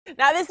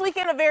Now, this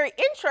weekend, a very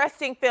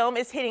interesting film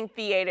is hitting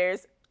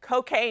theaters.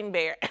 Cocaine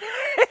Bear.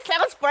 It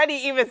sounds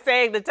funny even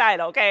saying the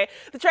title, okay?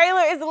 The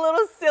trailer is a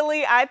little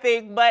silly, I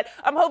think, but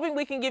I'm hoping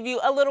we can give you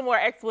a little more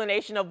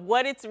explanation of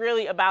what it's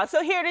really about.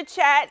 So here to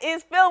chat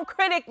is film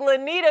critic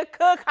Lonita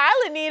Cook.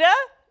 Hi, Lonita.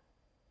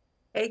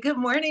 Hey, good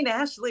morning,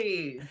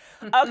 Ashley.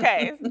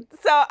 Okay,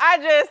 so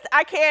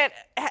I can't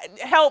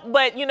help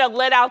but,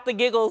 let out the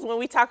giggles when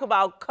we talk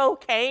about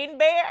Cocaine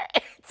Bear.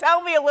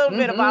 Tell me a little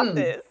bit about hmm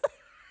this.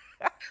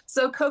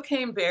 So,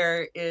 Cocaine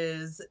Bear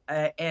is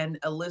an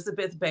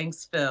Elizabeth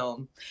Banks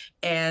film,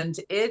 and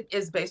it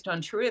is based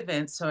on true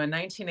events. So, in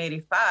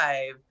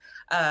 1985,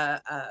 uh,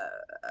 uh,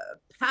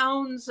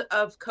 pounds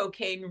of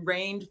cocaine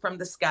rained from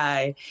the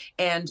sky,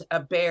 and a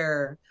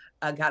bear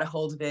got a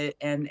hold of it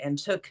and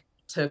took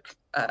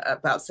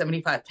about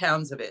 75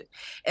 pounds of it.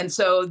 And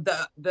so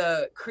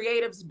the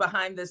creatives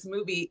behind this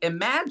movie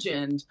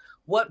imagined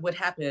what would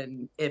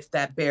happen if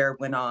that bear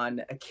went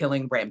on a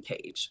killing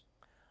rampage.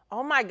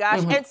 Oh my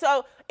gosh. Mhm. And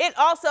so it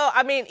also,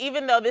 I mean,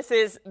 even though this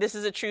is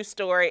a true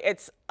story,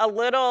 it's a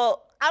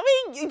little, I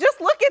mean, you just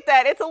look at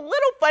that. It's a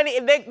little funny.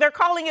 They're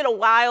calling it a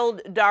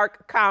wild,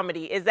 dark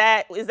comedy. Is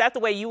that the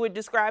way you would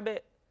describe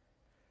it?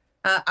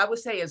 I would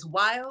say it's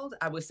wild.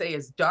 I would say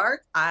it's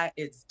dark.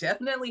 It's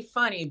definitely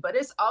funny, but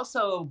it's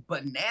also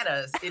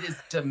bananas. It is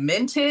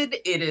demented.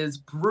 It is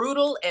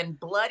brutal and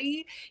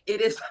bloody.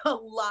 It is a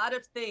lot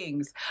of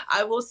things.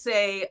 I will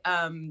say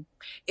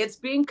it's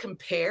being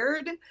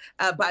compared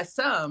by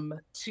some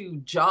to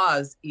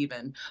Jaws,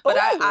 even. But Ooh.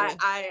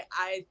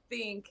 I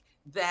think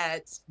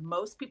that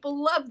most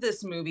people love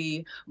this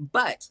movie,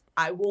 but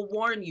I will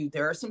warn you,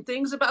 there are some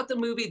things about the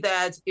movie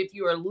that if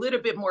you're a little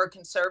bit more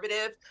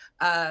conservative,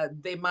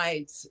 they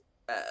might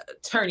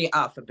turn you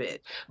off a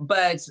bit.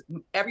 But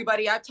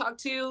everybody I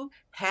talked to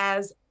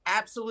has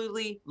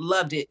absolutely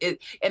loved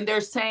and they're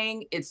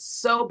saying it's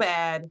so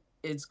bad,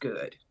 it's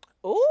good.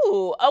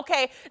 Ooh,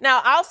 okay.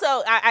 Now, also,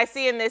 I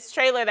see in this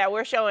trailer that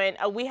we're showing,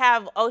 we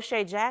have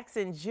O'Shea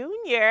Jackson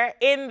Jr.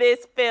 in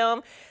this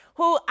film,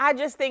 who I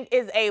just think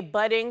is a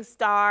budding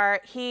star.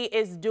 He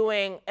is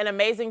doing an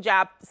amazing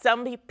job.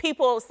 Some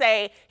people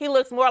say he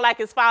looks more like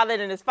his father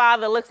than his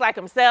father looks like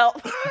himself.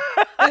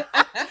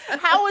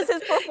 How was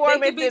his They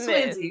could performance be in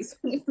this? twinsies.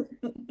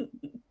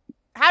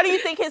 How do you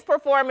think his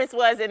performance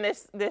was in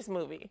this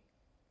movie?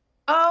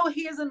 Oh,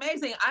 he is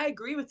amazing. I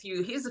agree with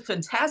you. He's a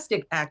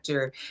fantastic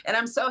actor. And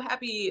I'm so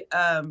happy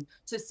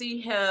to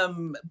see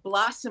him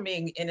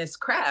blossoming in his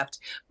craft.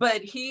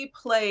 But he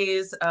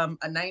plays a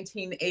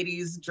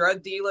 1980s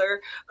drug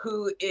dealer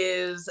who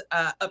is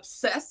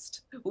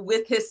obsessed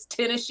with his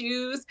tennis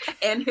shoes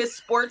and his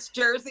sports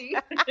jersey.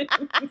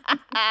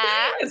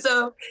 And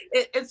so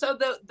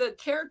the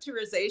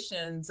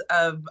characterizations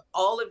of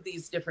all of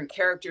these different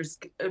characters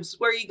is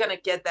where you're going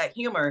to get that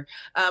humor.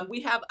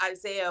 We have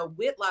Isaiah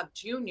Whitlock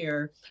Jr.,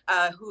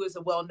 who is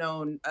a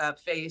well-known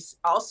face.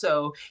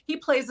 Also, he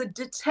plays a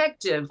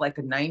detective, like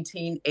a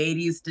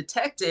 1980s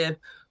detective,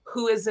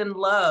 who is in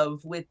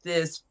love with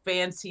this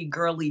fancy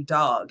girly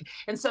dog.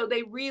 And so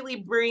they really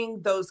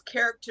bring those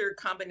character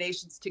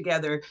combinations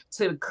together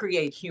to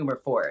create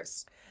humor for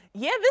us.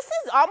 Yeah, this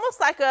is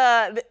almost like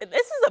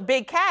this is a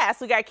big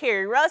cast. We got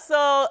Kerry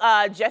Russell,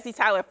 Jesse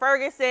Tyler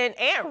Ferguson,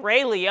 and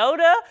Ray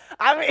Liotta.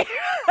 I mean,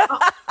 Oh,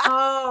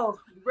 oh,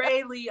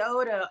 Ray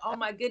Liotta. Oh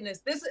my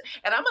goodness.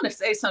 And I'm gonna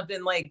say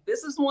something like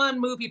this is one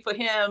movie for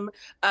him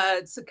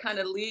to kind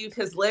of leave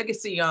his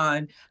legacy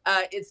on.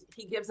 It's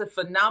He gives a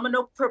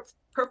phenomenal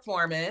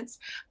performance.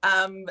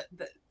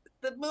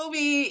 The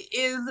movie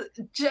is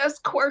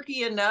just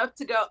quirky enough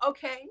to go,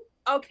 okay,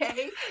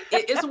 okay,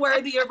 it's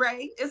worthy of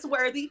Ray. It's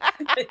worthy.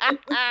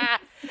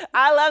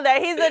 I love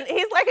that.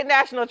 He's like a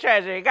national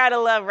treasure. You gotta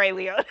love Ray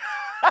Liotta.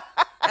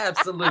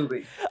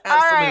 Absolutely. All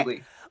right.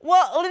 Absolutely.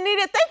 Well,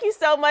 Lanita, thank you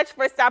so much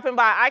for stopping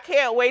by. I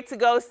can't wait to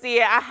go see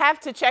it. I have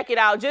to check it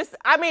out.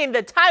 I mean,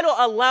 the title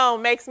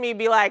alone makes me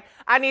be like,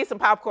 I need some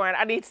popcorn.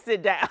 I need to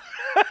sit down.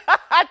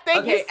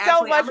 Thank you Okay, so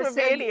Ashley, much I'm for gonna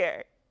tell being you,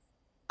 here.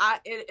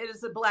 it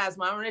is a blast.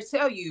 I'm gonna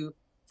tell you,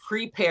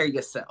 prepare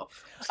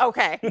yourself.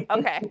 Okay,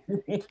 okay.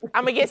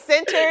 I'm gonna get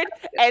centered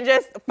and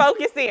just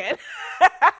focus in.